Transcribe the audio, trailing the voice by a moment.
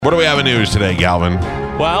What do we have in news today, Galvin?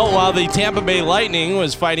 Well, while the Tampa Bay Lightning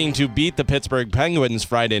was fighting to beat the Pittsburgh Penguins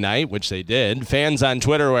Friday night, which they did, fans on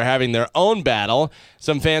Twitter were having their own battle.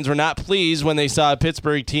 Some fans were not pleased when they saw a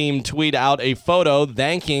Pittsburgh team tweet out a photo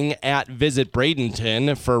thanking at Visit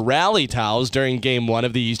Bradenton for rally towels during Game 1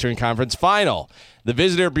 of the Eastern Conference Final. The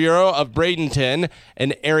Visitor Bureau of Bradenton,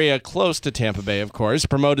 an area close to Tampa Bay, of course,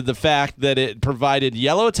 promoted the fact that it provided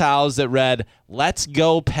yellow towels that read, "Let's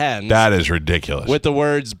go Pens." That is ridiculous. With the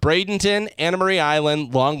words Bradenton, Anna Marie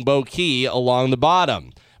Island, Longboat Key along the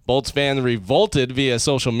bottom. Bolts fans revolted via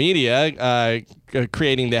social media,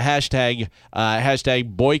 creating the hashtag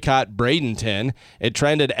boycott Bradenton. It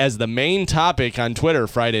trended as the main topic on Twitter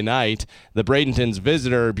Friday night. The Bradenton's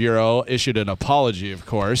Visitor Bureau issued an apology, of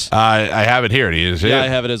course. I have it here. I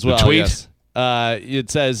have it as well. The tweet? Yes.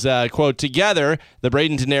 It says, quote, "Together, the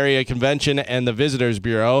Bradenton Area Convention and the Visitors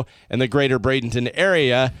Bureau and the greater Bradenton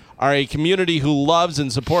area are a community who loves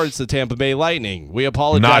and supports the Tampa Bay Lightning. We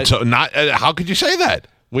apologize." How could you say that?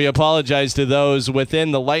 "We apologize to those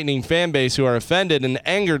within the Lightning fan base who are offended and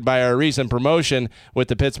angered by our recent promotion with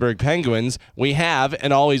the Pittsburgh Penguins. We have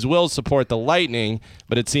and always will support the Lightning,"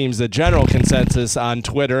 but it seems the general consensus on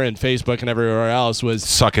Twitter and Facebook and everywhere else was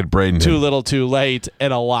suck it, Bradenton. Too little, too late,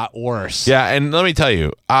 and a lot worse. Yeah, and let me tell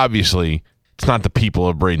you, obviously, it's not the people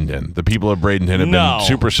of Bradenton. The people of Bradenton have been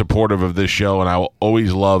super supportive of this show, and I will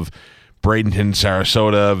always love Bradenton,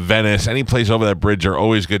 Sarasota, Venice, any place over that bridge are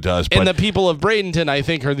always good to us. And the people of Bradenton, I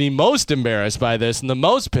think, are the most embarrassed by this and the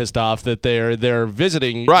most pissed off that their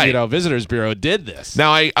visiting, Visitors Bureau did this.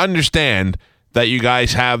 Now, I understand that you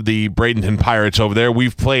guys have the Bradenton Pirates over there.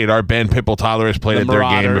 We've played. Our band Pitbull Toddler has played at their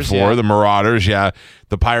game before. Yeah. The Marauders, yeah.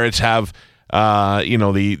 The Pirates have,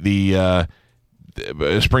 the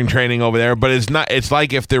spring training over there. But it's not. It's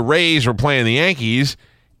like if the Rays were playing the Yankees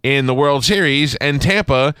in the World Series and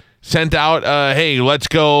Tampa sent out, hey, let's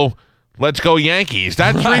go Yankees.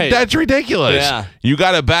 That's ridiculous. Yeah. You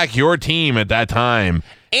got to back your team at that time.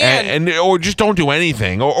 Or just don't do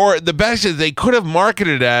anything. Or the best is they could have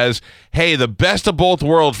marketed it as, hey, the best of both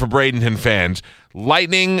worlds for Bradenton fans,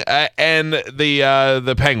 Lightning and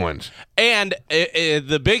the Penguins. And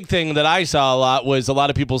the big thing that I saw a lot was a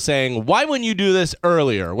lot of people saying, why wouldn't you do this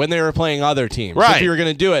earlier when they were playing other teams? Right. If you were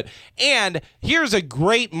going to do it. And here's a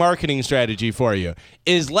great marketing strategy for you,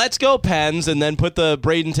 is let's go Pens and then put the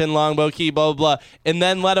Bradenton, Longboat Key, blah, blah, blah, and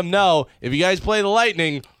then let them know, if you guys play the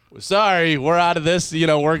Lightning, sorry, we're out of this.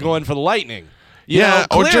 We're going for the Lightning.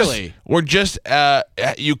 Clearly. Or just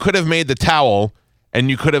you could have made the towel, and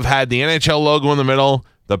you could have had the NHL logo in the middle,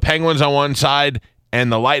 the Penguins on one side, and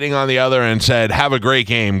the Lightning on the other, and said, "Have a great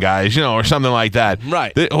game, guys," or something like that.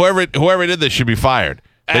 Right. Whoever did this should be fired.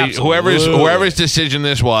 Whoever's decision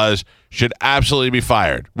this was should absolutely be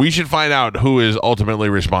fired. We should find out who is ultimately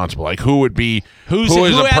responsible. Like who is the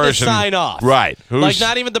had person to sign off. Right. Like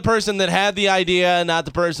not even the person that had the idea, not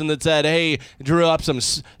the person that said, "Hey, drew up some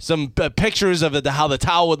pictures of how the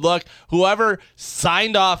towel would look." Whoever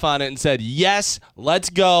signed off on it and said, "Yes, let's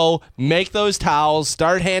go, make those towels,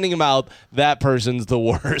 start handing them out," that person's the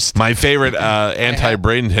worst. My favorite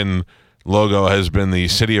anti-Bradenton logo has been the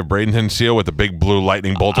City of Bradenton seal with the big blue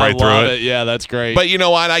lightning bolt right through it. I love it. Yeah, that's great. But you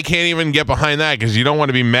know what? I can't even get behind that because you don't want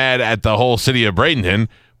to be mad at the whole City of Bradenton.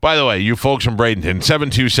 By the way, you folks from Bradenton,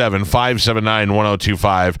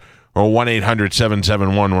 727-579-1025 or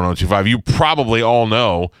 1-800-771-1025. You probably all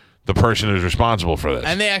know the person who's responsible for this.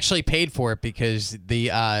 And they actually paid for it because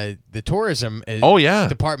the tourism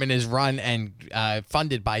department is run and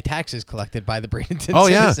funded by taxes collected by the Bradenton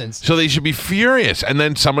citizens. So they should be furious, and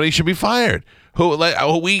then somebody should be fired.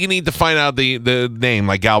 We need to find out the name,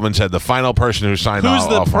 like Galvin said, the final person who signed off. Who's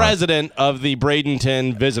the president of the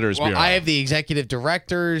Bradenton Visitors Bureau? I have the executive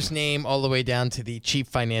director's name all the way down to the chief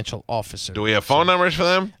financial officer. Do we have phone numbers for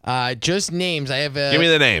them? Just names. I have. Give me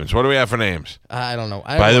the names. What do we have for names? I don't know.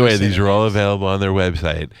 By the way, these are all available on their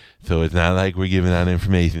website, so it's not like we're giving out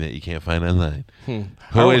information that you can't find online.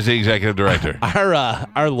 Who is the executive director?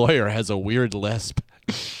 Our lawyer has a weird lisp.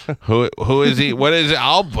 Who is he? What is it?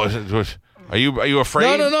 Are you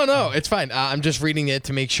afraid? No. It's fine. I'm just reading it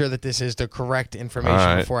to make sure that this is the correct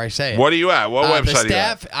information before I say it. What are you at? What website the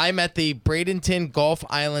staff, are you at? I'm at the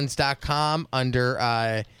BradentonGolfIslands.com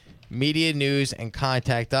under media news and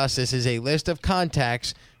contact us. This is a list of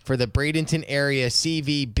contacts for the Bradenton area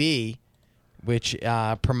CVB, which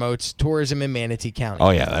promotes tourism in Manatee County.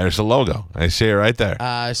 Oh, yeah, there's the logo. I see it right there.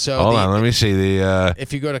 Hold on, let me see the...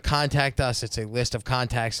 If you go to contact us, it's a list of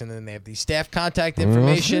contacts, and then they have the staff contact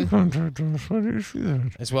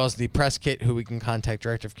information, as well as the press kit, who we can contact,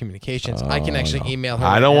 Director of Communications. I can actually email her.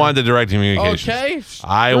 I don't want the Director of Communications. Okay.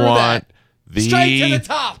 I want Straight to the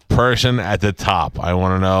top. Person at the top. I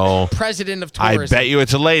want to know. President of tourism. I bet you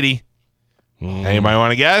it's a lady. Anybody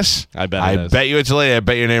want to guess? I bet you it's a lady. I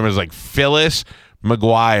bet your name is like Phyllis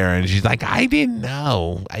McGuire. And she's like, I didn't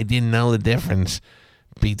know. I didn't know the difference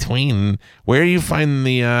between. Where do you find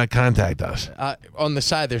the contact us? On the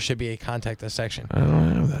side, there should be a contact us section. I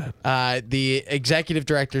don't have that. The executive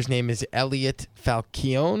director's name is Elliot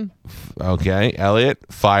Falcione. Okay. Elliot,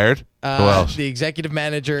 fired. Who else? The executive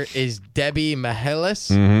manager is Debbie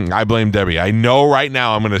Mihalis. I blame Debbie. I know right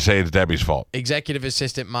now I'm going to say it's Debbie's fault. Executive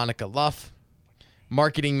assistant Monica Luff.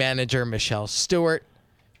 Marketing manager Michelle Stewart.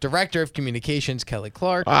 Director of communications Kelly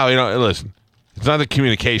Clark. Oh, listen. It's not the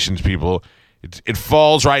communications people. It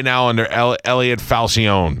falls right now under Elliot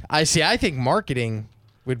Falcione. I see. I think marketing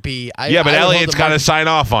would be. But Elliot's got to sign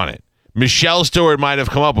off on it. Michelle Stewart might have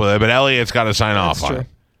come up with it, but Elliot's got to sign off on it.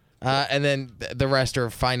 And then the rest are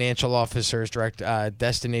financial officers,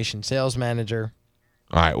 destination sales manager.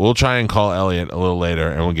 All right, we'll try and call Elliot a little later,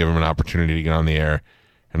 and we'll give him an opportunity to get on the air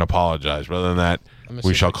and apologize. But other than that,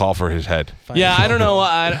 we shall call for his head. Yeah, I don't know.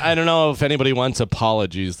 I don't know if anybody wants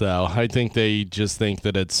apologies, though. I think they just think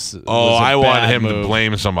that it's. I want him to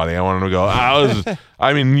blame somebody. I want him to go.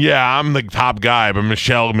 I'm the top guy, but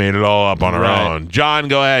Michelle made it all up on her own. John,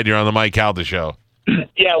 go ahead. You're on the Mike Calta show.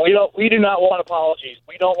 Yeah, we do not want apologies.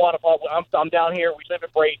 We don't want apologies. I'm down here. We live in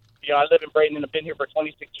Bradenton. I live in Bradenton and I've been here for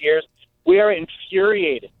 26 years. We are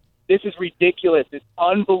infuriated. This is ridiculous. It's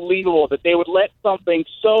unbelievable that they would let something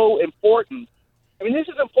so important. I mean, this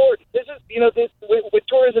is important. This is, this with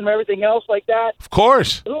tourism and everything else like that. Of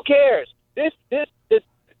course. Who cares? The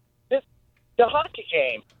hockey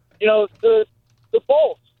game. The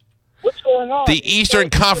Bolts. What's going on? The Eastern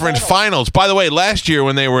Conference Finals. By the way, last year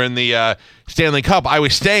when they were in the Stanley Cup, I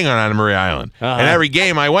was staying on Anna Maria Island. And every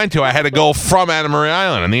game I went to, I had to go from Anna Maria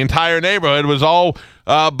Island. And the entire neighborhood was all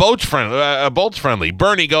Bolts friendly.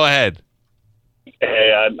 Bernie, go ahead.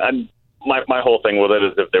 Hey, my whole thing with it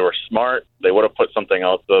is if they were smart, they would have put something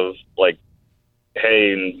else of like,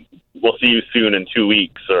 hey, we'll see you soon in 2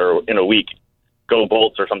 weeks or in a week. Go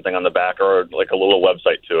Bolts or something on the back or like a little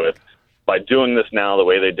website to it. By doing this now, the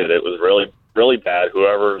way they did it was really, really bad.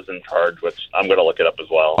 Whoever's in charge, which I'm going to look it up as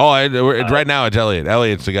well. Right now it's Elliot.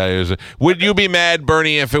 Elliot's the guy who's. Would you be mad,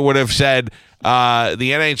 Bernie, if it would have said the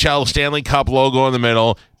NHL Stanley Cup logo in the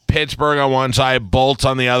middle, Pittsburgh on one side, Bolts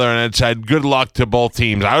on the other, and it said good luck to both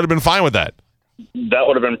teams? I would have been fine with that. That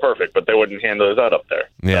would have been perfect, but they wouldn't hand those out up there.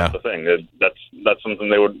 Yeah. That's the thing. That's something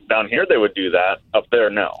they would down here. They would do that. Up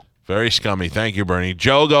there, no. Very scummy. Thank you, Bernie.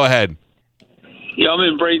 Joe, go ahead. Yeah, I'm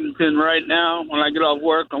in Bradenton right now. When I get off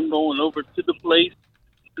work, I'm going over to the place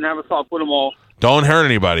and have a talk with them all. Don't hurt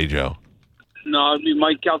anybody, Joe. No, it'll be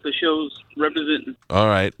Mike Calta shows representing. All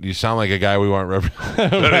right. You sound like a guy we want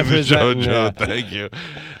representing. Joe, thank you.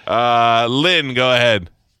 Lynn, go ahead.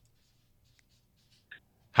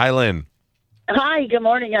 Hi, Lynn. Hi, good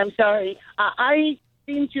morning. I'm sorry. I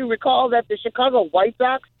seem to recall that the Chicago White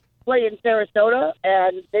Sox play in Sarasota,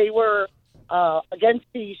 and they were against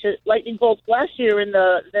the Lightning Bolts last year in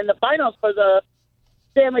the finals for the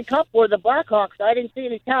Stanley Cup or the Blackhawks. I didn't see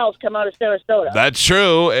any towels come out of Sarasota. That's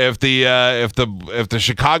true. If the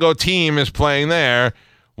Chicago team is playing there,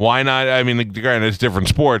 why not? I mean, granted, it's different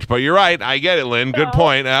sports, but you're right. I get it, Lynn. Good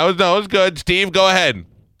point. That was good. Steve, go ahead.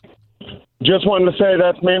 Just wanted to say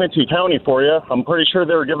that's Manatee County for you. I'm pretty sure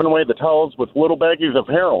they were giving away the towels with little baggies of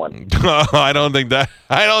heroin. I don't think that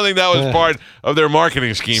was part of their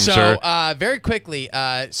marketing scheme, sir. So, very quickly,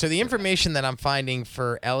 so the information that I'm finding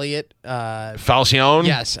for Elliot Falcione?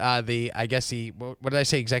 Yes, what did I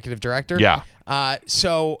say, executive director? Yeah.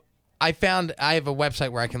 So I have a website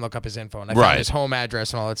where I can look up his info, and I found his home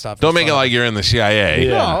address and all that stuff. Don't make it like you're in the CIA.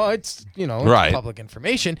 Yeah. No, it's public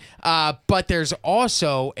information. But there's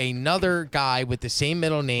also another guy with the same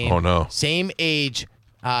middle name, same age,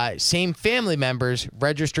 same family members,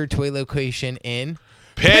 registered to a location in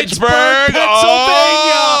Pittsburgh,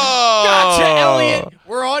 Pennsylvania. Gotcha, Elliot.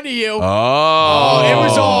 We're on to you. Oh, it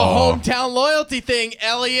was all hometown loyalty thing,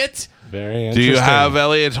 Elliot. Very interesting. Do you have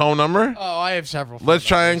Elliot's home number? Oh, I have several. Let's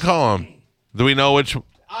try and call him. Do we know which?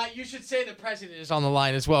 You should say the president is on the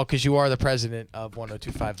line as well, because you are the president of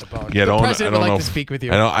 102.5 The Bone. Yeah, the president would like to speak with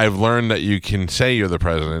you. I know. I've learned that you can say you're the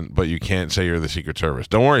president, but you can't say you're the Secret Service.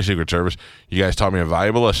 Don't worry, Secret Service. You guys taught me a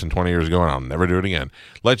valuable lesson 20 years ago, and I'll never do it again.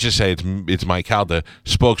 Let's just say it's Mike Calta,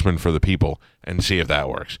 spokesman for the people, and see if that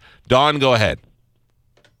works. Dawn, go ahead.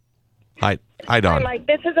 Hi, Dawn. Mike,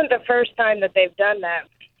 this isn't the first time that they've done that.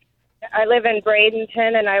 I live in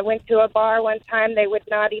Bradenton, and I went to a bar one time. They would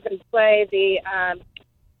not even play the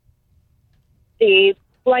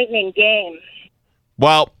Lightning game.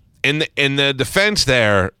 Well, in the defense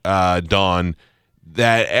there, Dawn,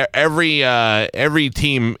 that every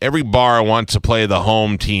team, every bar wants to play the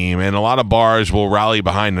home team, and a lot of bars will rally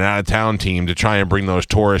behind an out-of-town team to try and bring those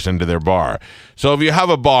tourists into their bar. So if you have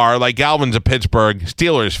a bar, like Galvin's a Pittsburgh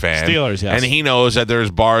Steelers fan, yes. And he knows that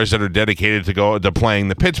there's bars that are dedicated to playing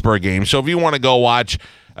the Pittsburgh game. So if you want to go watch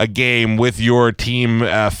a game with your team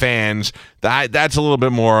fans, that's a little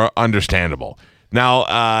bit more understandable.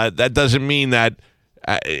 Now, that doesn't mean that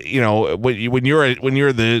when you're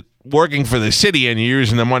the working for the city and you're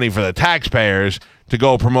using the money for the taxpayers to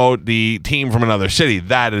go promote the team from another city,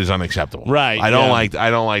 that is unacceptable. Right. I don't like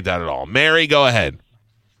that at all. Mary, go ahead.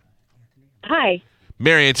 Hi.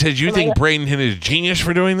 Mary, it says you think Bradenton is genius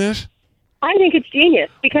for doing this? I think it's genius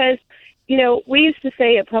because, we used to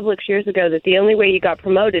say at Publix years ago that the only way you got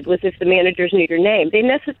promoted was if the managers knew your name. They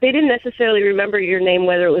didn't necessarily remember your name,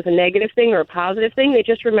 whether it was a negative thing or a positive thing. They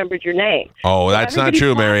just remembered your name. Oh, that's not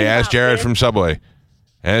true, Mary. Ask Jared from Subway.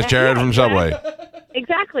 Subway.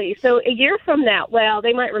 Exactly. So a year from now,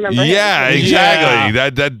 they might remember him. Yeah, exactly. Yeah.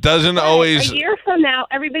 That doesn't always... A year from now,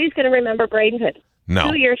 everybody's going to remember Bradenton.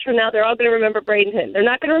 No. 2 years from now, they're all going to remember Bradenton. They're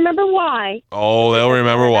not going to remember why. Oh, they'll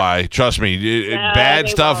remember why. Trust me. Bad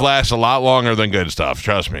stuff lasts a lot longer than good stuff.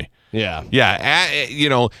 Trust me. Yeah.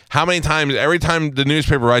 Yeah. How many times, every time the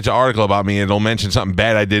newspaper writes an article about me, it'll mention something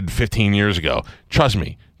bad I did 15 years ago. Trust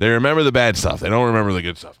me. They remember the bad stuff. They don't remember the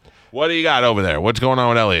good stuff. What do you got over there? What's going on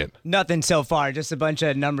with Elliot? Nothing so far. Just a bunch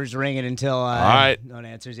of numbers ringing until all right. No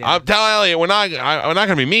answers yet. I'm telling Elliot, we're not going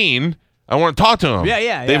to be mean. I want to talk to him.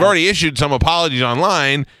 Yeah. They've already issued some apologies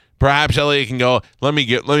online. Perhaps Elliot can go, let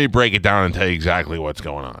me break it down and tell you exactly what's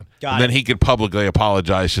going on. Then he could publicly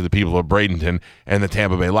apologize to the people of Bradenton and the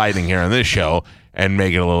Tampa Bay Lightning here on this show and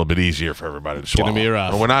make it a little bit easier for everybody to swallow. It's going to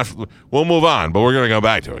be rough. We'll move on, but we're going to go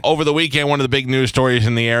back to it. Over the weekend, one of the big news stories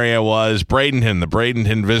in the area was Bradenton. The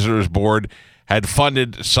Bradenton Visitors Board had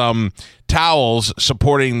funded some towels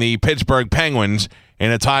supporting the Pittsburgh Penguins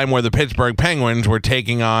in a time where the Pittsburgh Penguins were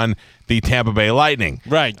taking on the Tampa Bay Lightning.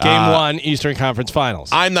 Right, Game 1, Eastern Conference Finals.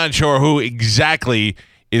 I'm not sure who exactly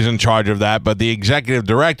is in charge of that, but the executive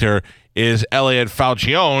director is Elliot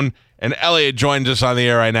Falcione, and Elliot joins us on the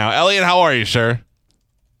air right now. Elliot, how are you, sir?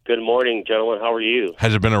 Good morning, gentlemen. How are you?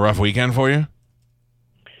 Has it been a rough weekend for you?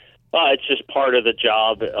 It's just part of the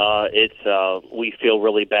job. We feel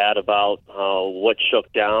really bad about what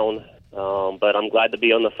shook down, but I'm glad to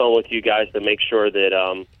be on the phone with you guys to make sure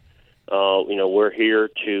that we're here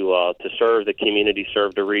to serve the community,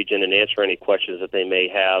 serve the region, and answer any questions that they may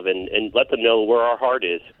have, and let them know where our heart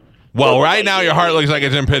is. Well, right now your heart looks like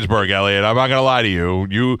it's in Pittsburgh, Elliot. I'm not going to lie to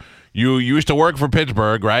you. You used to work for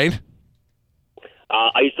Pittsburgh, right?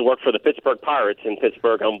 I used to work for the Pittsburgh Pirates in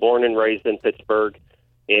Pittsburgh. I'm born and raised in Pittsburgh,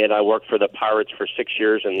 and I worked for the Pirates for 6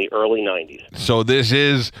 years in the early 90s. So this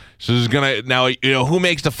is going to now, who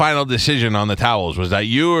makes the final decision on the towels? Was that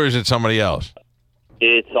you or is it somebody else?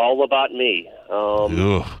 It's all about me.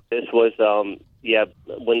 This was,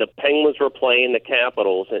 when the Penguins were playing the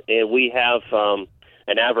Capitals, and we have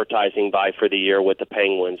an advertising buy for the year with the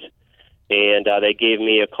Penguins, and they gave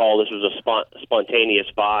me a call. This was a spontaneous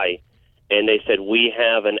buy, and they said, we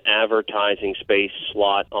have an advertising space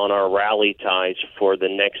slot on our rally ties for the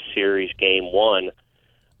next series, Game 1.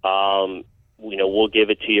 We'll give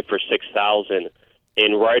it to you for $6,000.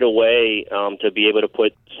 And right away, to be able to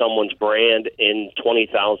put someone's brand in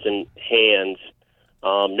 20,000 hands,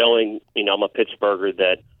 knowing, I'm a Pittsburgher,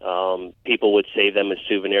 that people would save them as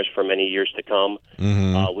souvenirs for many years to come.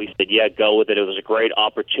 Mm-hmm. We said, go with it. It was a great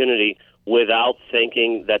opportunity without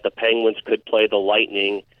thinking that the Penguins could play the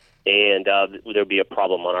Lightning and there'd be a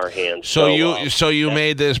problem on our hands. So you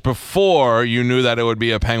made this before you knew that it would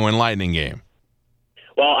be a Penguin Lightning game?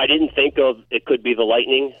 Well, I didn't think it could be the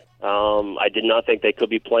Lightning. I did not think they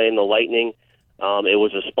could be playing the Lightning. It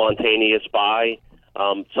was a spontaneous buy.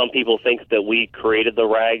 Some people think that we created the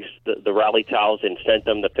rags, the rally towels, and sent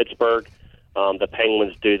them to Pittsburgh. The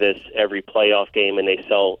Penguins do this every playoff game, and they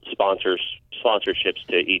sell sponsorships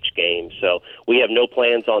to each game. So we have no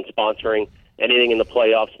plans on sponsoring anything in the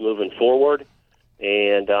playoffs moving forward.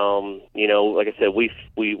 And like I said, we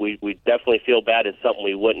definitely feel bad. It's something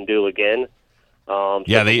we wouldn't do again.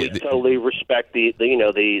 We totally respect the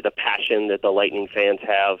passion that the Lightning fans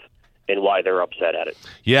have and why they're upset at it.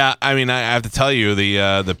 Yeah, I mean, I have to tell you,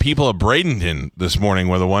 the people of Bradenton this morning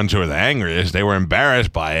were the ones who were the angriest. They were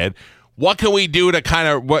embarrassed by it. What can we do to kind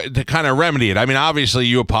of remedy it? I mean, obviously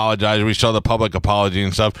you apologize. We saw the public apology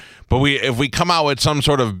and stuff, but if we come out with some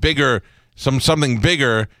sort of something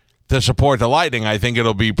bigger to support the Lightning, I think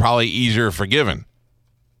it'll be probably easier forgiven.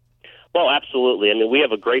 Well, absolutely. I mean, we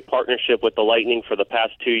have a great partnership with the Lightning for the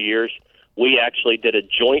past 2 years. we actually did a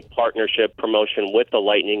joint partnership promotion with the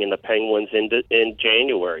Lightning and the Penguins in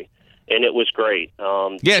January. And it was great.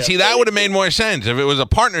 See, that would have made more sense if it was a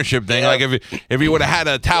partnership thing. Like if you would have had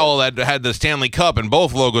a towel that had the Stanley Cup and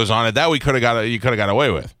both logos on it, that you could have got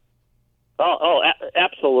away with.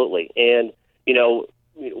 Absolutely. And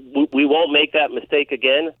we won't make that mistake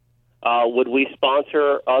again. Would we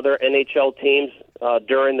sponsor other NHL teams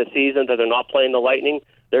during the season that are not playing the Lightning?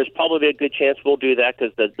 There's probably a good chance we'll do that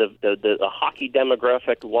because the hockey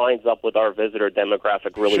demographic lines up with our visitor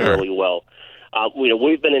demographic really well.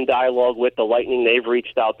 We've been in dialogue with the Lightning. They've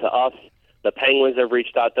reached out to us. The Penguins have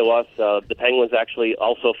reached out to us. The Penguins actually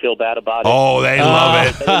also feel bad about it. Oh, they love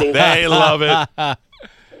it. They love it.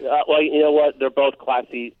 Well, you know what? They're both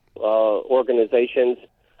classy organizations.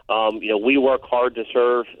 We work hard to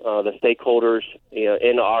serve the stakeholders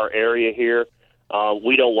in our area here.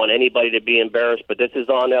 We don't want anybody to be embarrassed, but this is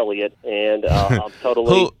on Elliot, and I'm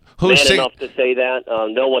totally enough to say that.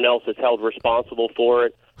 No one else is held responsible for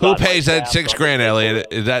it. Who pays that $6,000, Elliot?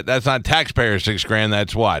 That's not taxpayer $6,000.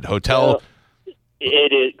 That's what? Hotel?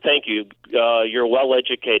 It is. Thank you. You're well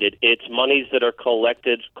educated. It's monies that are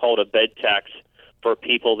collected called a bed tax for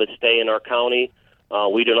people that stay in our county.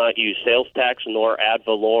 We do not use sales tax nor ad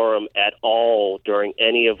valorem at all during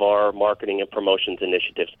any of our marketing and promotions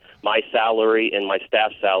initiatives. My salary and my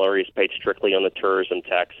staff salary is paid strictly on the tourism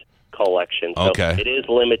tax collection. So it is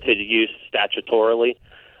limited use statutorily.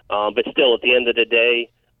 But still, at the end of the day,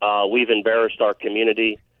 we've embarrassed our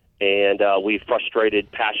community, and we've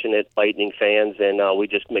frustrated passionate Lightning fans, and we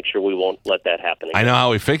just make sure we won't let that happen again. I know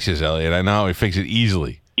how we fix this, Elliot. I know how we fix it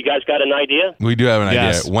easily. You guys got an idea? We do have an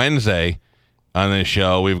idea. Wednesday on this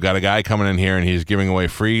show, we've got a guy coming in here, and he's giving away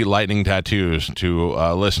free Lightning tattoos to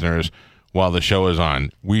listeners while the show is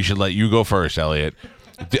on. We should let you go first, Elliot.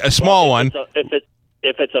 A small one.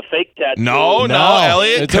 If it's a fake tattoo. No,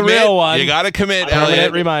 Elliot. It's a real one. You got to commit, Elliot.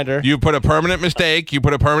 Elliot. Reminder. You put a permanent mistake. You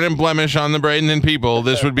put a permanent blemish on the Bradenton people.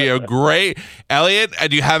 This would be a great... Elliot,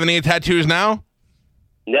 do you have any tattoos now?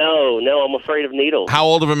 No, I'm afraid of needles. How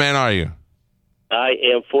old of a man are you? I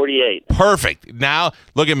am 48. Perfect. Now,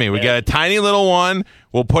 look at me. We got a tiny little one.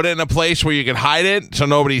 We'll put it in a place where you can hide it so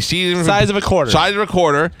nobody sees it. Size of a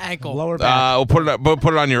quarter. Ankle. Lower back. We'll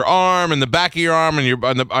put it on your arm and the back of your arm and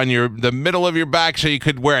the middle of your back so you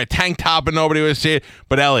could wear a tank top and nobody would see it.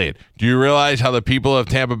 But Elliot, do you realize how the people of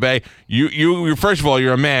Tampa Bay? You first of all,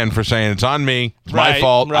 you're a man for saying it's on me. It's my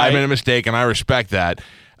fault. I made a mistake, and I respect that.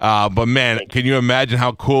 But, man, can you imagine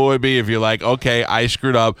how cool it would be if you're like, okay, I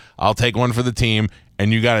screwed up. I'll take one for the team,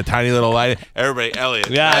 and you got a tiny little light. Everybody, Elliot.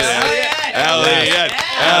 Yes. Elliot.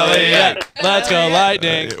 Let's go,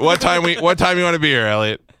 Lightning. What time you want to be here,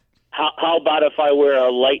 Elliot? How about if I wear a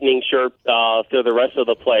Lightning shirt through the rest of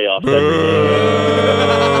the playoffs?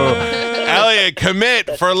 Elliot,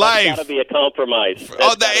 commit for life. That's got to be a compromise.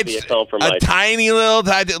 A tiny little...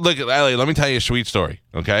 Look, Elliot, let me tell you a sweet story,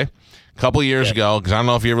 okay? A couple of years ago, because I don't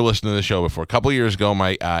know if you ever listened to the show before. A couple of years ago,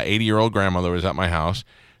 my 80-year-old grandmother was at my house.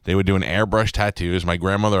 They were doing airbrush tattoos. My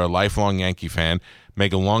grandmother, a lifelong Yankee fan.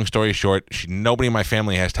 Make a long story short, nobody in my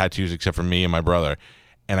family has tattoos except for me and my brother.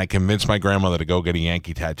 And I convinced my grandmother to go get a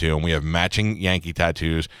Yankee tattoo, and we have matching Yankee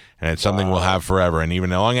tattoos, and it's something we'll have forever. And even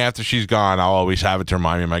long after she's gone, I'll always have it to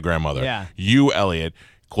remind me of my grandmother. Yeah. You, Elliot,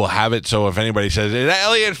 will have it so if anybody says, is that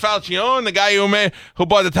Elliot Falcione, the guy who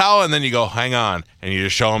bought the towel? And then you go, hang on. And you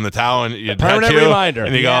just show him the towel and you permanent reminder.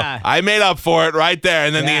 And you go, I made up for it right there.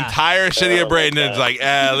 And then the entire city of Bradenton is like,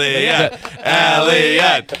 Elliot.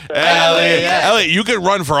 Elliot, you could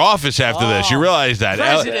run for office after this. You realize that.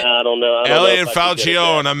 I don't know. Elliot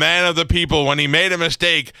Falcione, a man of the people, when he made a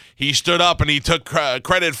mistake, he stood up and he took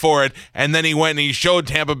credit for it. And then he went and he showed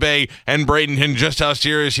Tampa Bay and Bradenton just how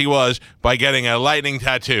serious he was by getting a Lightning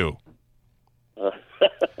tattoo.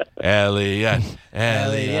 Elliot.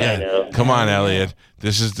 Come on, Elliot.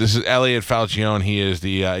 This is Elliot Falcione. He is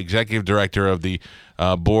the executive director of the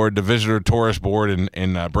board, the visitor tourist board in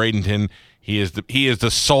Bradenton. He is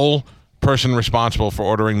the sole person responsible for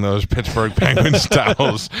ordering those Pittsburgh Penguin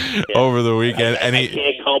towels over the weekend. And I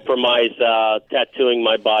can't compromise tattooing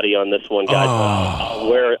my body on this one, guys. I'll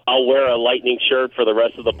wear a Lightning shirt for the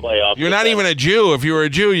rest of the playoffs. You're not even a Jew. If you were a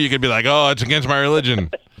Jew, you could be like, oh, it's against my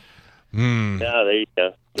religion. Yeah, there you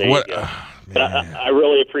go. You go. But I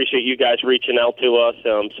really appreciate you guys reaching out to us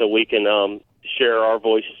so we can share our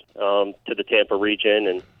voice to the Tampa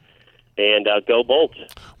region and go Bolts.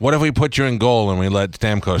 What if we put you in goal and we let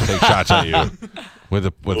Stamkos take shots at you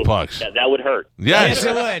with pucks? That would hurt. Yes,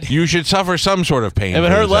 it would. You should suffer some sort of pain. It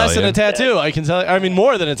would hurt less than a tattoo. I can tell you. I mean,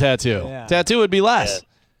 more than a tattoo. Yeah. Tattoo would be less.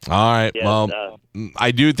 All right. Yes, well, I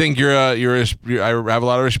do think I have a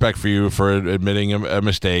lot of respect for you for admitting a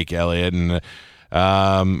mistake, Elliot. And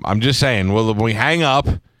I'm just saying, well, when we hang up,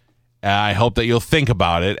 I hope that you'll think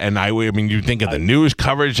about it. And I mean, you think of the news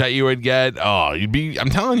coverage that you would get. Oh, I'm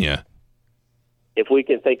telling you. If we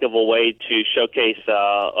can think of a way to showcase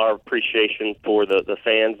our appreciation for the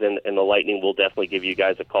fans and the Lightning, we'll definitely give you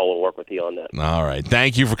guys a call and work with you on that. All right.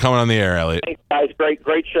 Thank you for coming on the air, Elliot. Thanks, guys.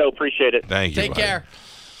 Great show. Appreciate it. Thank you. Take care.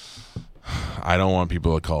 I don't want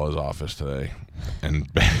people to call his office today and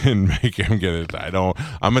make him get it. I'm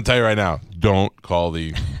gonna tell you right now. Don't call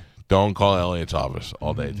Elliot's office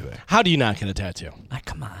all day today. How do you not get a tattoo?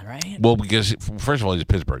 Come on, right? Well, because first of all, he's a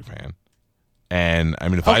Pittsburgh fan, and I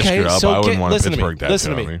mean, if I screw up, I wouldn't want a Pittsburgh tattoo.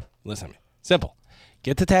 Listen to me. Listen to me. Simple.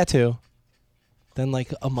 Get the tattoo. Then,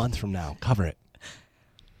 like a month from now, cover it.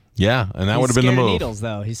 Yeah, and that would have been the move. He's scared of needles,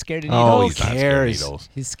 though. He's scared of needles. Oh, he's not scared of needles.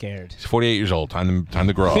 He's scared. He's 48 years old. Time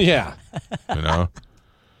to grow up. Yeah. You know?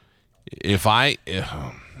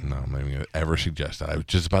 No, I'm not even going to ever suggest that. I was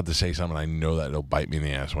just about to say something. I know that it'll bite me in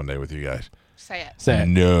the ass one day with you guys. Say it. Say it.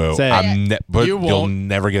 No. Say it. But you'll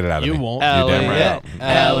never get it out of me. You won't. You're damn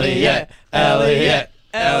right. Elliot.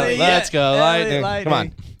 Let's go, Lightning. Come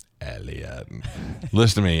on. Elliot.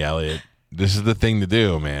 Listen to me, Elliot. This is the thing to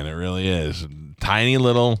do, man. It really is. Tiny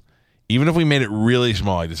little, even if we made it really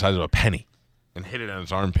small, like the size of a penny, and hit it on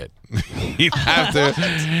his armpit, he'd have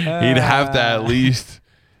to at least,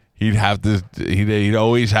 he'd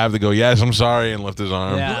always have to go, yes, I'm sorry, and lift his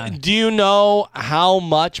arm. Yeah. Do you know how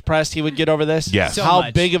much press he would get over this? Yes. So how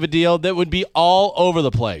much. big of a deal? That would be all over the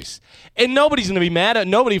place. And nobody's going to be mad at,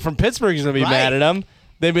 nobody from Pittsburgh is going to be mad at him.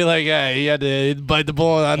 They'd be like, hey, you had to bite the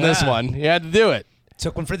bullet on this one. You had to do it.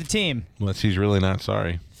 Took one for the team. Unless he's really not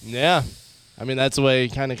sorry. Yeah. I mean, that's the way it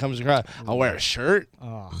kind of comes across. I'll wear a shirt.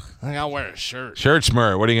 I'll wear a shirt. Shirt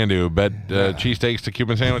smirk. What are you going to do? Bet cheesesteaks to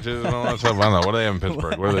Cuban sandwiches and all that stuff? I don't know. What do they have in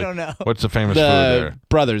Pittsburgh? I don't know. What's the famous food there?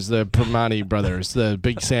 Brothers, the Primanti brothers, the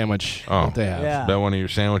big sandwich that they have. Yeah. Is that one of your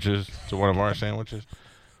sandwiches? Is it one of our sandwiches?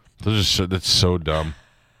 That's so dumb.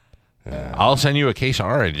 Yeah. I'll send you a case of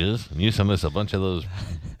oranges, and you send us a bunch of those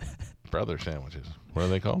brother sandwiches. What are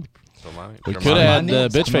they called? We could have had the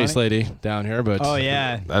bitch face lady down here, but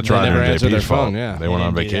that's Roger and JP's fault. Yeah, they went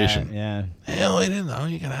on vacation. Yeah. Hell, we didn't know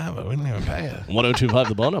you could have it. We didn't even pay it. 1025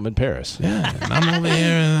 The Bone. I'm in Paris. Yeah, and I'm over here,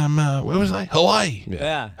 and I'm where was I? Hawaii.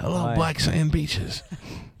 Yeah. Hello, Hawaii. black sand beaches.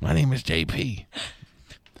 My name is JP.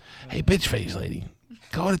 Hey, bitch face lady,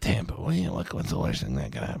 go to Tampa. What's the worst thing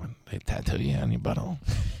that could happen? They tattoo you on your butthole.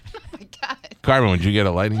 Oh my God. Carmen, would you get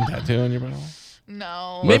a lightning tattoo on your butthole?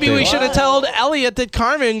 No. Maybe we should have told Elliot that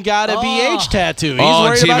Carmen got a BH tattoo. He's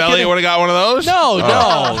worried see if about Elliot would have got one of those?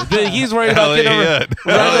 No. He's worried about getting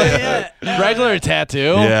a regular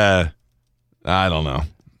tattoo. Yeah. I don't know. All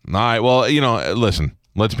right. Well, listen,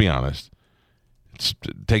 let's be honest.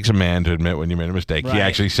 It takes a man to admit when you made a mistake. Right. He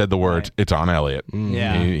actually said the words, it's on Elliot.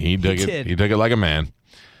 Yeah. He took it. He took it like a man.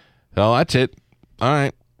 So that's it. All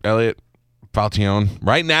right, Elliot Falcione.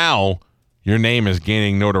 Right now, your name is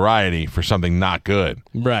gaining notoriety for something not good.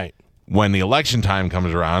 Right. When the election time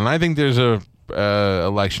comes around, and I think there's a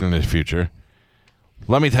election in his future,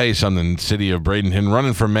 let me tell you something. City of Bradenton,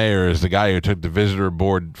 running for mayor is the guy who took the visitor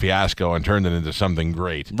board fiasco and turned it into something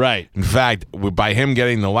great. Right. In fact, by him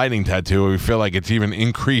getting the lightning tattoo, we feel like it's even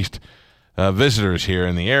increased visitors here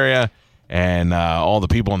in the area, and all the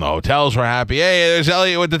people in the hotels were happy. Hey, there's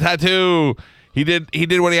Elliot with the tattoo. He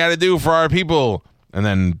did what he had to do for our people. And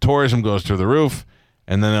then tourism goes through the roof.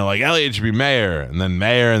 And then they're like, Elliot should be mayor. And then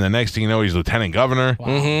mayor. And the next thing you know, he's lieutenant governor. Wow.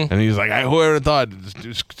 Mm-hmm. And he's like, whoever thought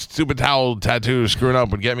this stupid towel tattoo screwing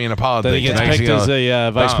up would get me into politics. Then he gets picked as a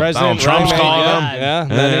vice president. Trump's calling him. Yeah.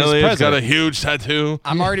 And Elliot's got a huge tattoo.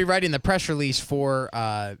 I'm already writing the press release for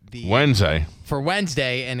the Wednesday. For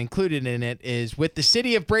Wednesday, and included in it is with the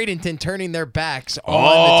city of Bradenton turning their backs on the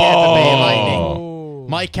Tampa Bay Lightning.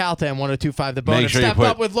 Mike Calta and 1025 The Bone have stepped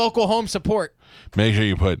up with local home support. Make sure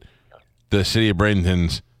you put the city of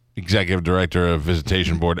Bradenton's executive director of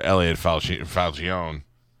visitation board, Elliot Falcione.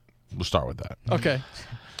 We'll start with that. Okay.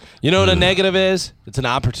 You know what a negative is? It's an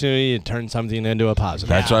opportunity to turn something into a positive.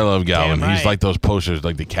 That's why I love Galvin. Damn right. He's like those posters,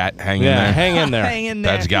 like the cat hanging there. Hang in there. Hang in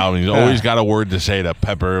there. That's Galvin. He's always got a word to say to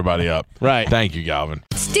pepper everybody up. Right. Thank you, Galvin.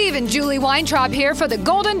 Steve and Julie Weintraub here for the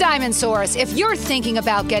Golden Diamond Source. If you're thinking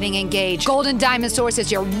about getting engaged, Golden Diamond Source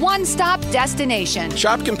is your one-stop destination.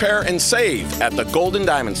 Shop, compare, and save at the Golden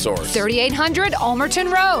Diamond Source. 3800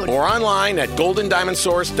 Ulmerton Road. Or online at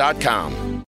goldendiamondsource.com.